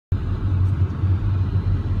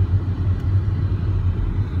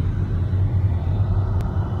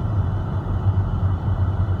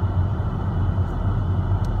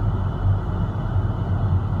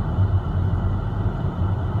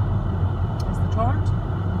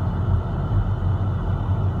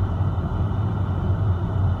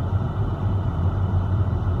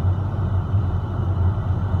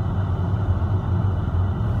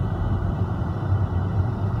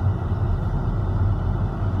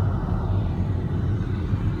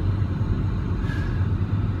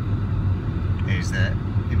is the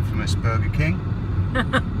infamous Burger King.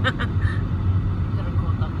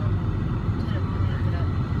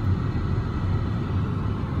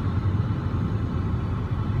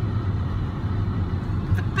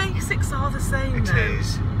 The basics are the same. It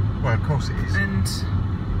is. Well, of course it is. And see,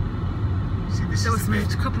 this there is was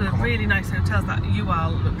the a couple of really nice hotels. That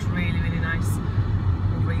UL looked really, really nice.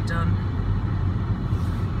 All redone.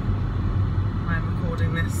 I'm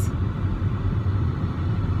recording this.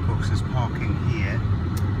 Of course, there's parking here.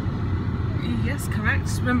 Yes, correct.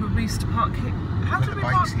 Remember, we used to park here. How But did the we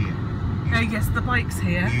bike's park? here. Yes, the bike's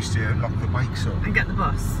here. We used to lock the bikes up. And get the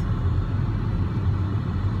bus.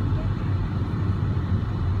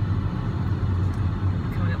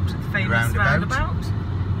 Coming up to the famous roundabout.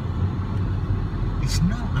 It's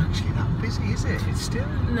not actually that busy, is it? It's still...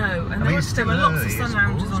 No, and I mean, there were lots of sun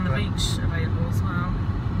lounges suppose, on the beach available as well.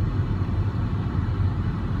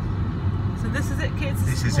 So this is it, kids.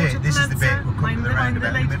 This is it. This is the bit we'll come to the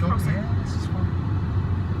roundabout in the middle. Crossing. Yeah, this is fun.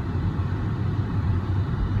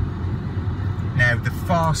 Now the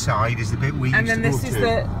far side is the bit we used to go to. And then this is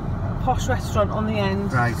the posh restaurant on the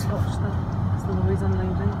end. Right. Watch the lorries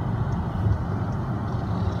unloading.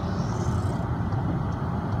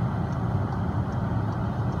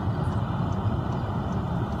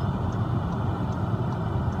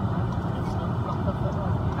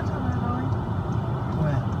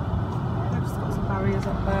 Barriers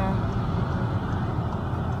up there.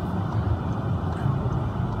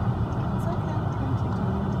 It's okay, plenty of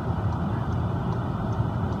time.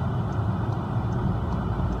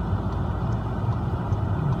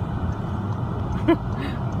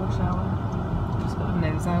 Rush hour. Just got the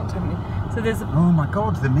nose out, haven't you? So there's a Oh my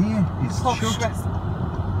God, the Mere is posh shut.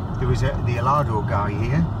 restaurant. There was the Alado guy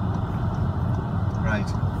here. Right.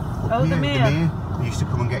 Up Oh, here, the Mere. We used to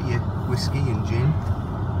come and get you whiskey and gin.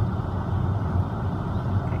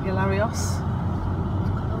 Larios.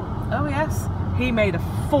 Oh yes, he made a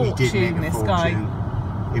He fortune. did make a This fortune.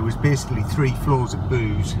 guy. It was basically 3 floors of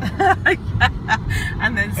booze.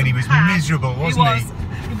 And then And he was cash. miserable, wasn't he?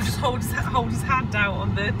 He would just hold his hand out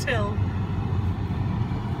on the till.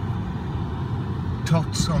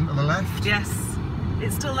 Tots on to the left. Yes,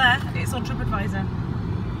 it's still there. It's on TripAdvisor.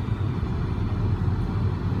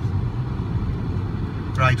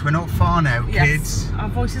 Right, we're not far now, Yes, kids. our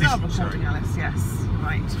voices This- are recording, Alice. Yes,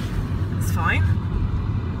 right. That's fine.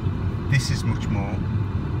 This is much more.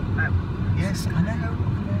 Oh. Yes, I know.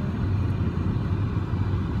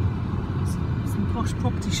 Some posh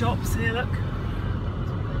property shops here. Look.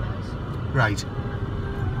 Right.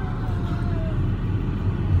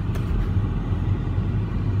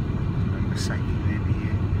 Remember saying maybe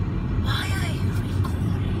here. Why are you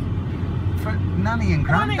recording? For Nanny and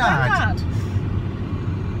Grandad.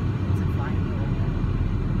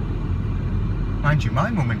 Mind you, my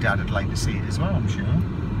mum and dad would like to see it as well, I'm sure.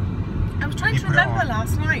 I was trying You to put it remember on.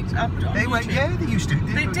 last night. I put it on They went, YouTube. yeah, they used to.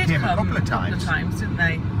 They did came come a couple of times. didn't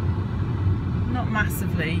they? Not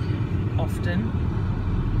massively often.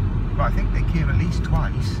 But I think they came at least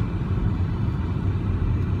twice.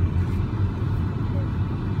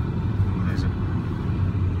 Oh, there's a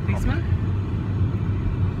Policeman?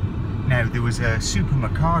 Now there was a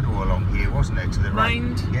supermercado along here, wasn't there, to the right?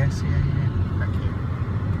 Mind. Yes, yeah. Thank you.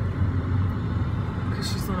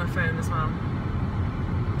 Because she's on her phone as well.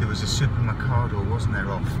 There was a supermercado, wasn't there,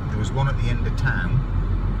 off? There was one at the end of town.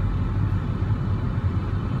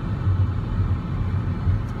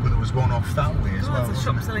 But there was one off that way as well, There's a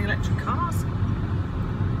wasn't shop selling electric cars.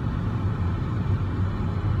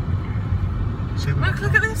 there?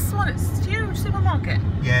 Look at this one. It's a huge supermarket.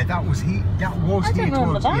 Yeah, that was here. That was I here don't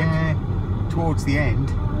remember towards. that. Yeah, towards the end.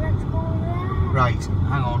 Let's go there. Right,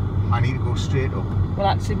 hang on. I need to go straight up. Well,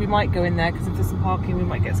 actually, we might go in there because if there's some parking, we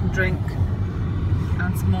might get some drink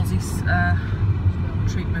and some Aussie's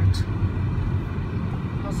treatment.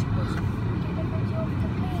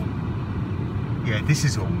 Yeah, this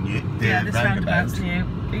is all new. The Yeah, this roundabout's new.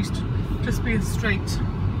 It used to just be a straight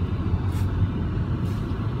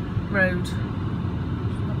road.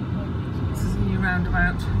 This is a new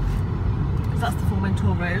roundabout. That's the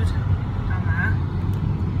Formentor Road down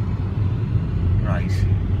there. Right.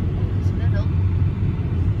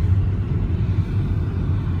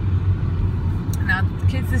 Now,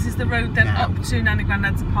 kids, this is the road then Now. up to Nanny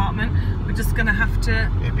Grandad's apartment. We're just going to have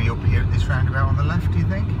to. It'd be up here at this roundabout on the left, do you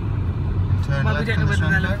think? And turn Well, we left don't know on this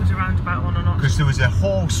whether they'll roundabout? put a roundabout on or not. Because there was a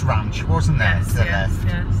horse ranch, wasn't there, Yes, to the yes, left?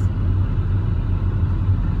 yes.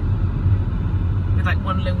 With like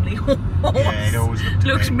one lonely horse. Yeah, it always looked a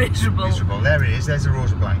Looked bit miserable. miserable. There it is. There's a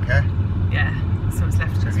Rosa Blanca. Yeah, so it's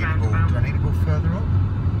left Do as I, need to go, roundabout. do I need to go further up?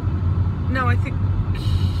 No, I think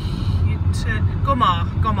you turn.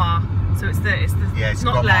 Gomar. So it's the Yeah, it's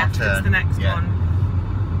not got left, marked it's the next yeah. one.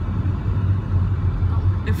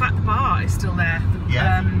 In fact, the bar is still there. The,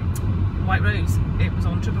 Yeah. White Rose. It was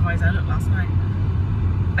on TripAdvisor look last night.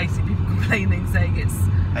 Basically, people complaining, saying it's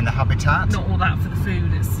And the Habitat. not all that for the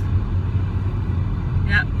food. It's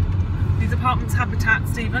yeah. These apartments Habitat,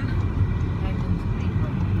 Stephen.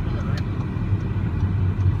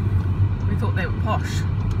 We thought they were posh.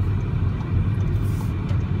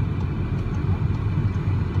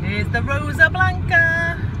 Here's the Rosa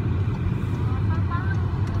Blanca.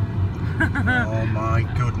 Oh my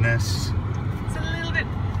goodness.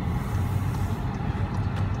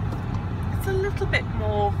 It's a little bit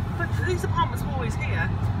more, but these apartments were always here,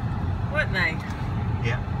 weren't they?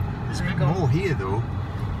 Yeah. There's a There you bit go. more here though.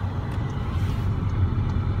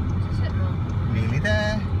 Nearly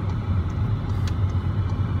there.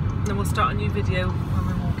 Then we'll start a new video when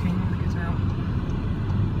we're walking when we get out.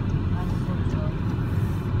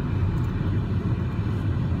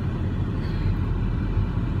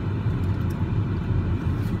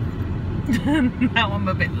 Now I'm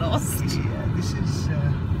a bit lost. Yeah, this is.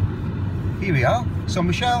 Here we are, San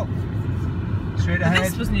Michel. Straight And ahead.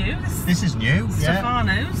 this was new. This is new. Yeah.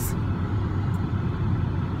 Stefano's.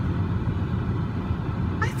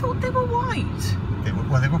 I thought they were white.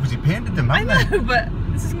 Well, they've obviously painted them, I haven't know, but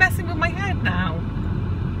this is messing with my head now.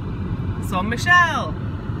 San Michel.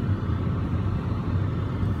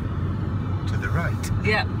 they? To the right.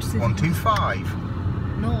 Yep.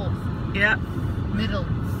 125. North, Yep. middle,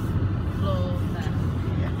 floor, there.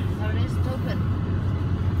 Yeah. There it is, it's open.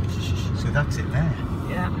 So that's it there.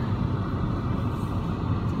 Yeah.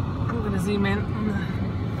 I'm going to zoom in on the